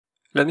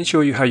Let me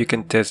show you how you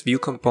can test Vue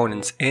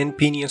components and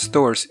Pinia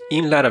stores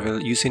in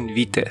Laravel using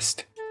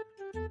Vitest.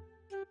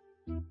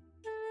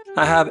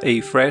 I have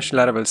a fresh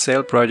Laravel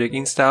Sail project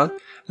installed.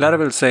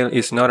 Laravel Sail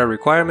is not a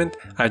requirement,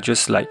 I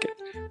just like it.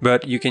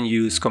 But you can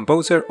use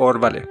Composer or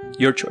Valet,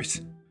 your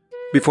choice.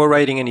 Before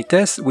writing any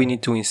tests, we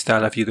need to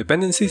install a few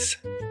dependencies.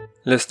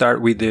 Let's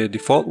start with the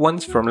default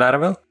ones from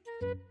Laravel,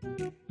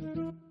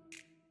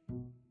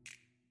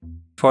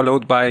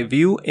 followed by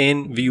Vue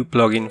and Vue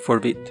plugin for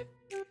Vite.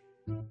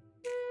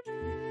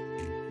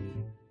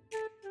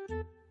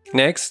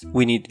 Next,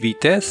 we need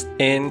Vitest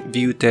and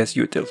Vue test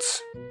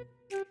utils.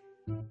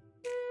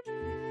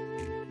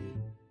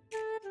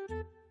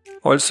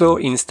 Also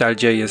install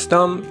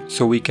JS-DOM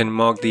so we can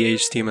mock the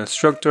HTML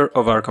structure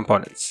of our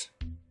components.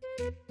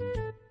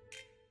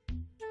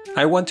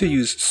 I want to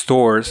use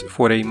stores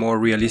for a more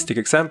realistic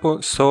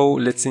example, so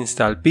let's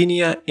install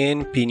Pinia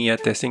and Pinia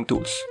testing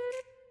tools.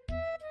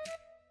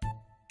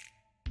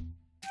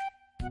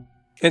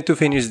 And to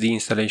finish the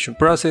installation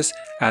process,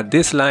 add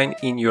this line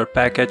in your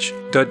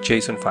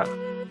package.json file.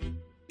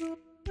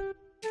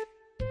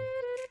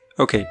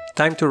 Okay,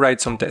 time to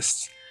write some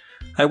tests.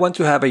 I want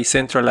to have a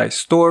centralized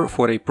store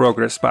for a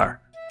progress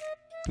bar.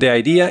 The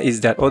idea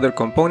is that other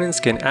components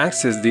can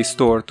access this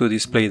store to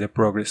display the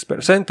progress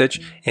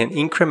percentage and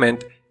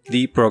increment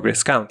the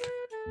progress count.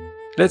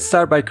 Let's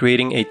start by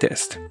creating a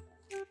test.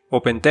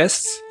 Open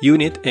tests,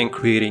 unit, and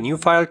create a new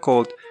file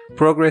called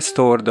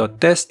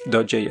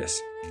progressstore.test.js.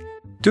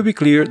 To be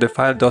clear, the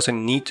file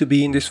doesn't need to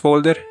be in this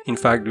folder. In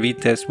fact,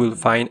 Vitest will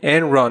find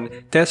and run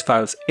test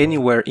files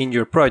anywhere in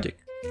your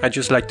project. I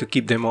just like to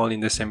keep them all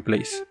in the same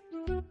place.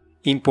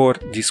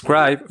 Import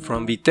describe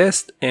from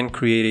Vitest and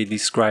create a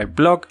describe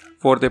block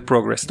for the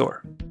progress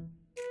store.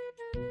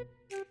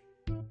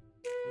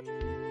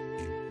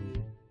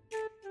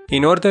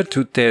 In order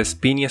to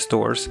test Pinia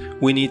stores,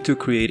 we need to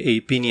create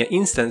a Pinia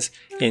instance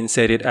and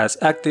set it as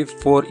active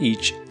for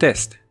each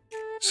test.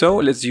 So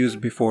let's use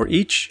before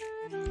each,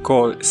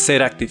 call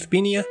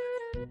setActivePinia,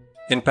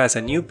 and pass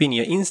a new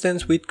Pinia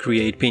instance with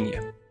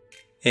createPinia.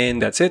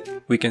 And that's it,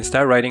 we can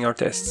start writing our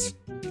tests.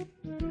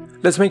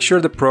 Let's make sure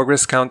the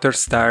progress counter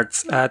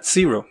starts at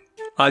 0.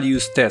 I'll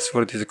use test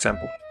for this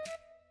example.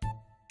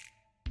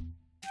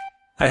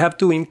 I have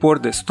to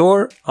import the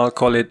store, I'll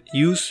call it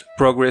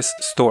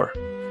useProgressStore,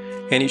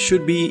 and it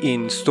should be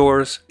in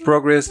stores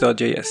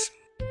progress.js.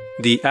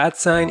 The @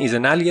 sign is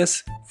an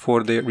alias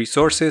for the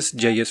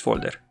resources.js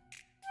folder.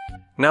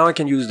 Now I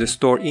can use the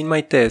store in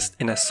my test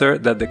and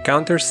assert that the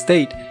counter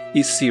state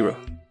is 0.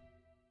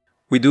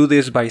 We do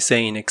this by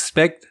saying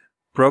expect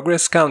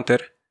progress counter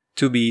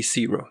to be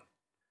 0.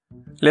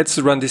 Let's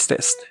run this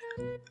test.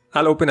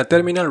 I'll open a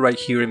terminal right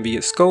here in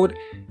VS Code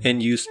and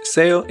use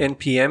sail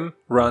npm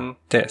run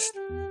test.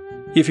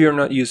 If you're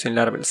not using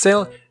Laravel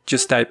Sail,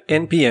 just type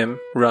npm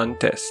run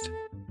test.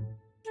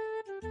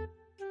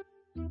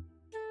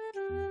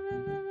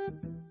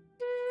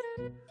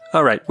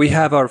 Alright, we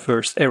have our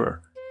first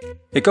error.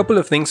 A couple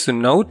of things to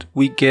note: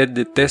 we get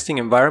the testing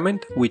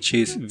environment, which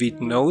is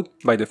Vite node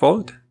by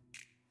default.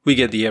 We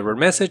get the error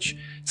message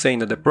saying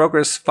that the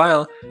progress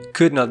file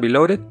could not be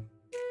loaded,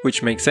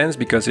 which makes sense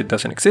because it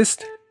doesn't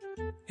exist.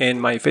 And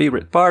my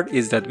favorite part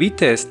is that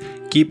Vitest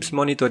keeps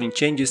monitoring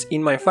changes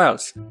in my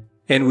files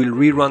and will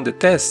rerun the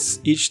tests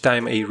each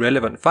time a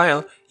relevant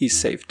file is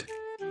saved.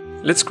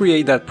 Let's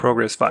create that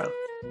progress file.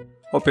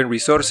 Open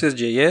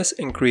resources.js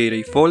and create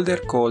a folder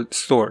called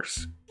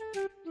stores.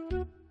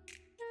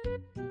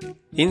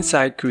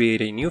 Inside,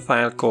 create a new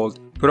file called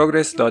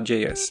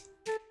progress.js.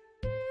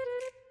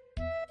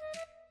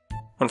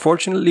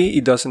 Unfortunately,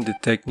 it doesn't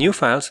detect new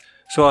files,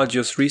 so I'll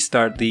just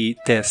restart the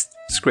test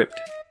script.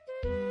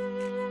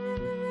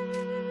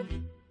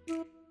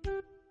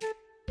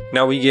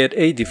 Now we get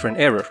a different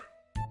error.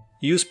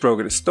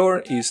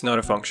 useProgressStore is not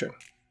a function.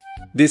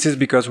 This is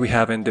because we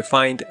haven't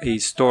defined a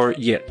store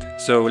yet,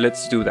 so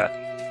let's do that.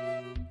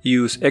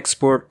 Use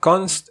export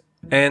const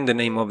and the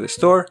name of the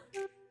store,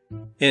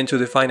 and to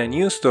define a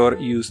new store,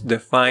 use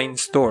define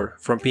store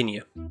from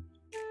Pinia.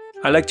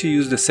 I like to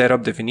use the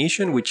setup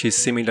definition, which is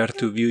similar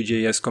to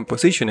Vue.js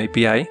composition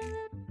API.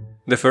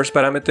 The first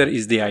parameter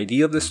is the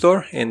ID of the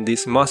store, and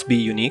this must be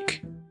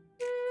unique.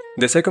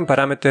 The second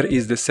parameter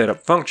is the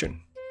setup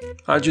function.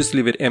 I'll just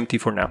leave it empty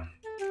for now.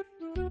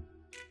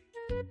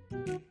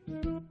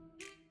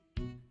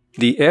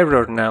 The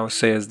error now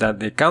says that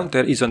the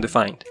counter is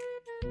undefined.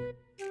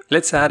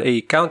 Let's add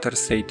a counter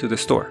state to the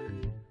store.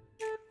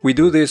 We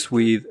do this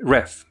with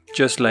ref,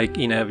 just like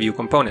in a Vue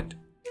component.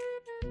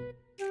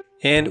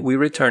 And we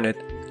return it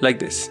like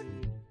this.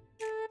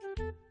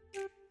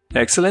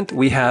 Excellent,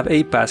 we have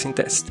a passing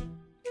test.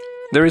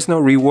 There is no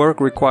rework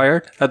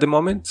required at the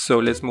moment, so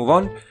let's move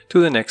on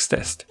to the next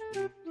test.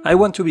 I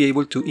want to be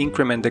able to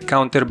increment the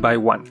counter by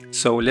 1,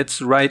 so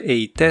let's write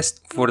a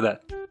test for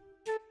that.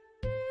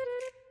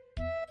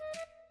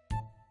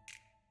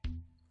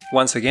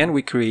 Once again,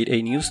 we create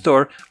a new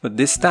store, but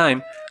this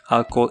time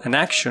I'll call an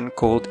action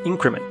called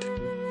increment.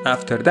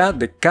 After that,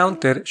 the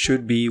counter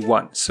should be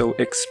 1, so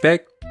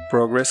expect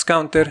progress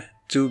counter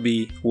to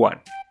be 1.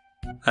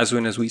 As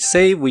soon as we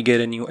save, we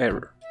get a new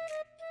error.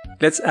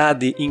 Let's add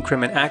the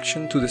increment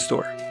action to the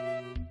store.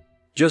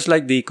 Just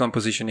like the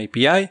composition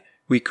API,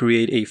 we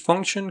create a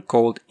function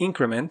called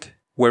increment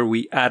where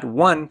we add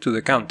 1 to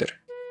the counter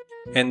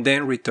and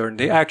then return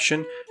the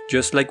action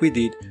just like we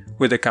did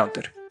with the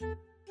counter.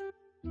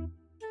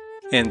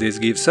 And this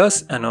gives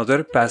us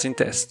another passing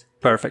test.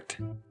 Perfect.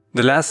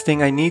 The last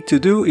thing I need to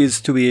do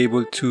is to be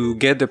able to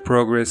get the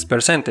progress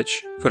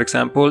percentage. For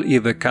example,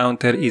 if the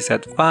counter is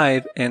at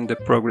 5 and the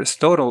progress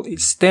total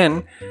is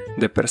 10,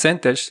 the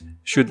percentage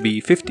should be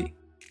 50.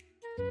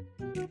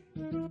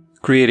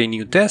 Create a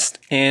new test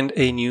and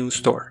a new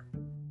store.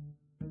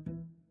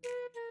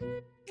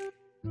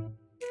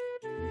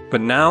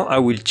 But now I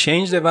will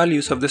change the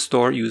values of the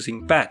store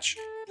using patch,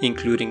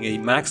 including a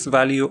max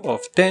value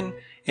of 10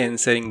 and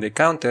setting the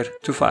counter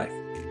to 5.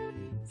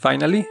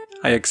 Finally,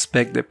 I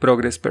expect the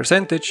progress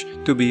percentage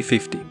to be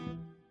 50.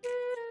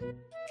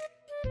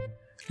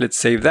 Let's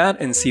save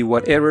that and see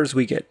what errors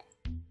we get.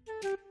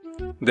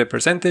 The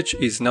percentage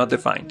is not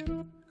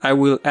defined. I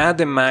will add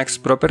the max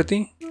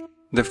property,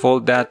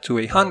 default that to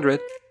 100,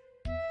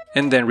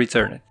 and then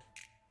return it.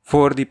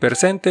 For the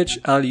percentage,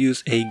 I'll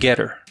use a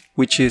getter,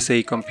 which is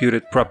a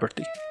computed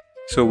property.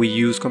 So we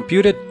use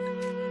computed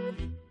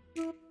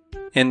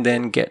and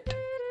then get.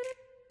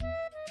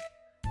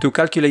 To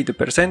calculate the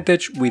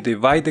percentage, we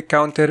divide the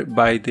counter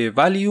by the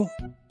value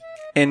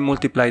and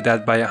multiply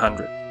that by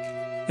 100.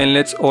 And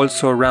let's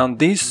also round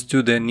this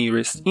to the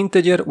nearest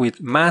integer with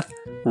math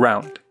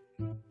round.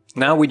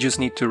 Now we just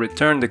need to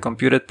return the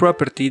computed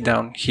property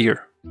down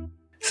here.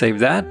 Save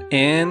that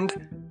and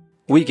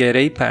we get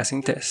a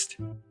passing test.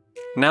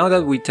 Now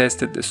that we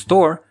tested the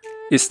store,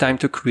 it's time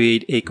to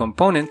create a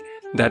component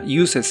that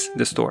uses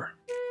the store.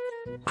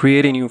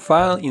 Create a new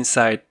file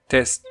inside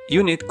test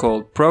unit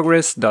called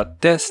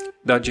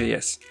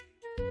progress.test.js.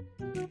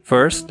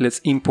 First, let's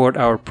import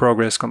our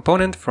progress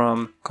component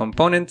from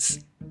components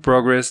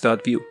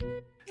progress.view.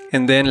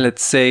 And then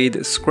let's say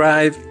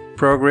describe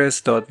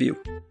progress.view.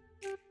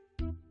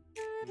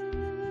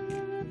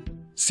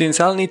 Since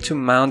I'll need to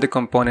mount the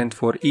component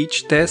for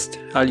each test,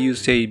 I'll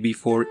use a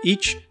before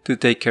each to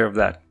take care of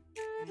that.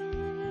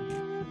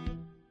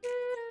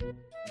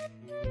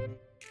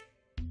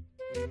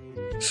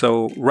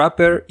 So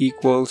wrapper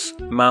equals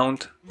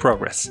mount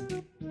progress.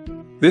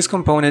 This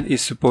component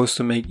is supposed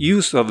to make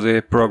use of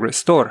the progress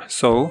store,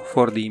 so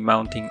for the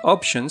mounting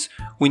options,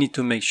 we need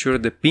to make sure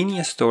the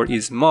Pinia store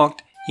is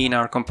mocked in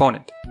our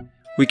component.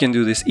 We can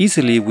do this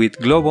easily with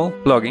global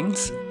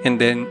plugins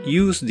and then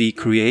use the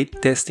create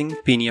testing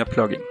Pinia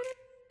plugin.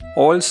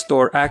 All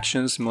store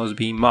actions must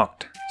be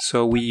mocked,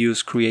 so we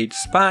use create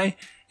spy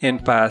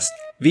and pass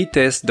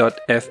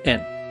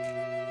vitest.fn.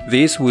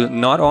 This will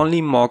not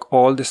only mock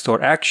all the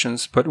store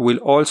actions, but will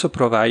also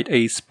provide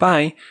a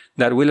spy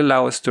that will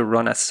allow us to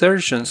run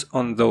assertions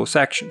on those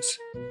actions,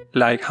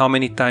 like how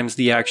many times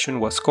the action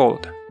was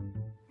called.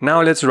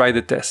 Now let's write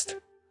the test.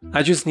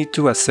 I just need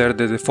to assert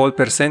the default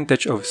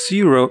percentage of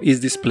 0 is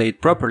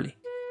displayed properly.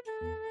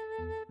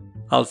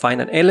 I'll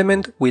find an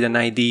element with an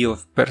ID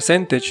of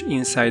percentage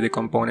inside the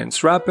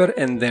component's wrapper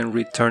and then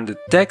return the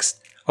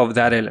text of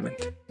that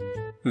element.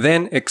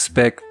 Then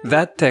expect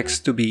that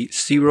text to be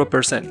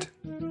 0%.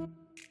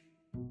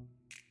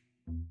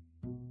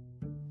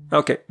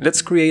 Okay,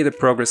 let's create a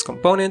progress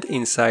component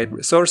inside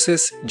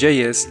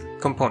resources.js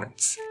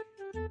components.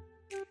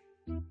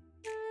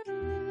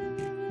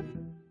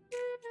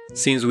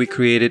 Since we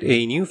created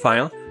a new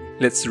file,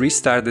 let's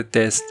restart the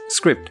test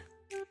script.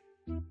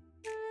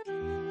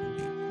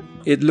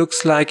 It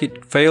looks like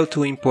it failed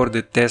to import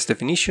the test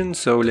definition,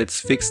 so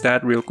let's fix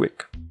that real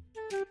quick.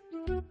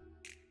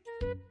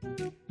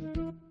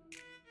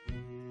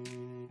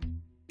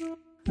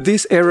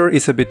 This error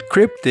is a bit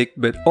cryptic,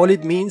 but all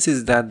it means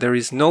is that there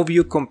is no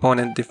view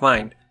component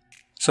defined.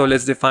 So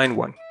let's define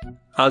one.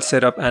 I'll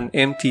set up an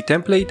empty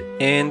template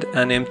and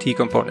an empty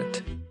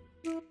component.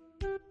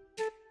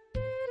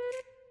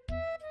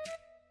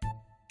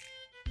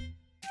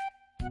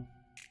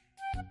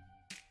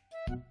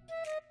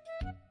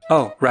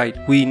 Oh, right,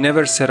 we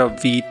never set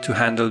up v to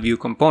handle view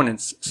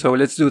components, so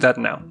let's do that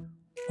now.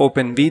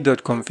 Open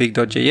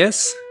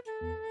v.config.js,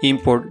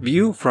 import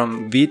view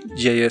from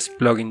vit.js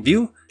plugin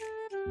view,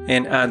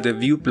 and add the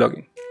view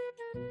plugin.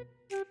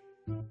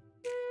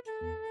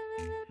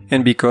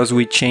 And because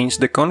we changed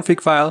the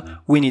config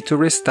file, we need to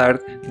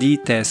restart the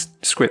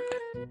test script.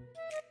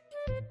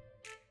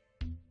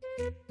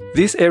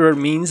 This error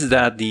means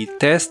that the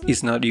test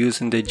is not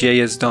used in the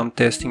JS DOM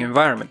testing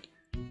environment.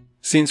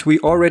 Since we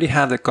already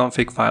have the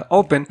config file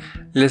open,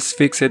 let's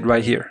fix it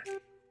right here.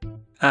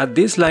 Add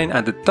this line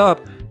at the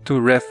top to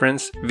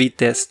reference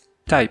Vitest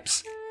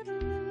types.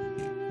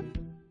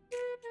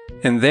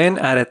 And then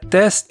add a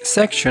test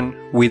section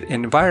with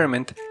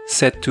environment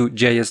set to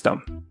JS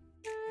DOM.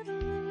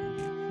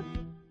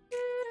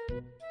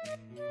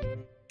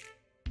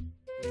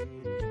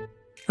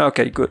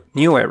 Okay, good,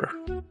 new error.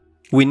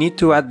 We need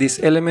to add this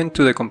element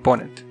to the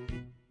component.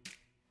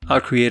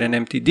 I'll create an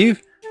empty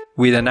div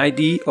with an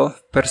ID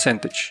of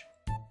percentage.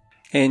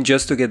 And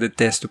just to get the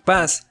test to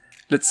pass,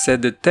 let's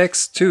set the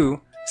text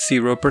to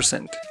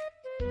 0%.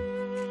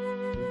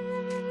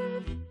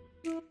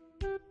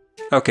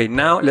 Okay,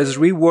 now let's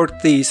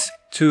reword this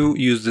to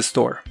use the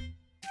store.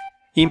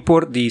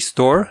 Import the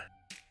store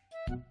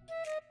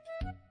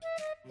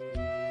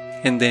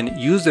and then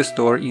use the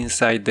store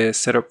inside the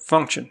setup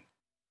function.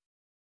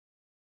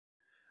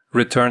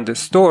 Return the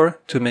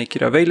store to make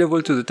it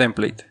available to the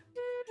template.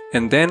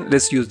 And then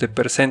let's use the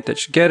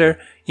percentage getter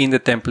in the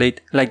template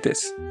like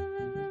this.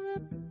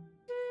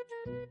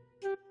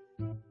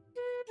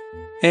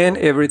 And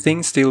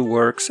everything still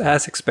works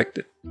as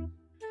expected.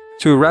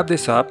 To wrap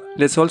this up,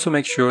 let's also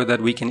make sure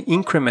that we can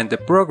increment the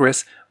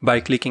progress by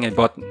clicking a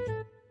button.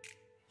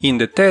 In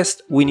the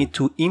test, we need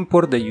to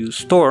import the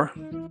useStore.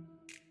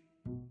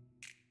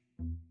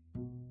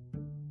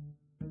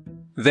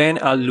 Then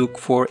I'll look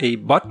for a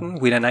button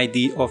with an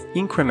ID of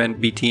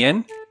increment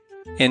btn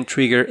and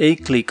trigger a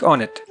click on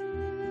it.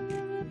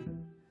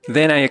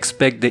 Then I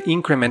expect the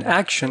increment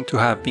action to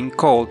have been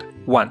called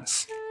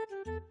once.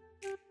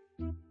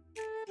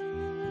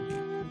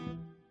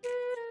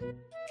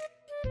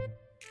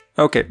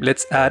 Okay,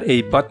 let's add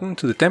a button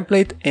to the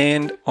template,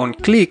 and on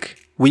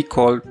click we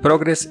call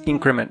progress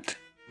increment.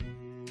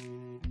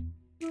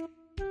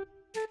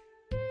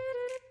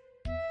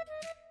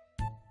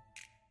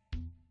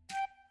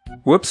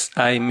 Whoops,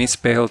 I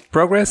misspelled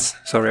progress,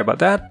 sorry about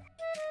that.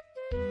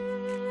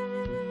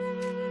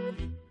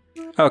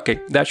 Okay,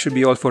 that should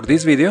be all for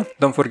this video.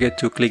 Don't forget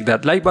to click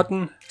that like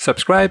button,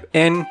 subscribe,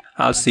 and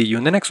I'll see you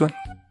in the next one.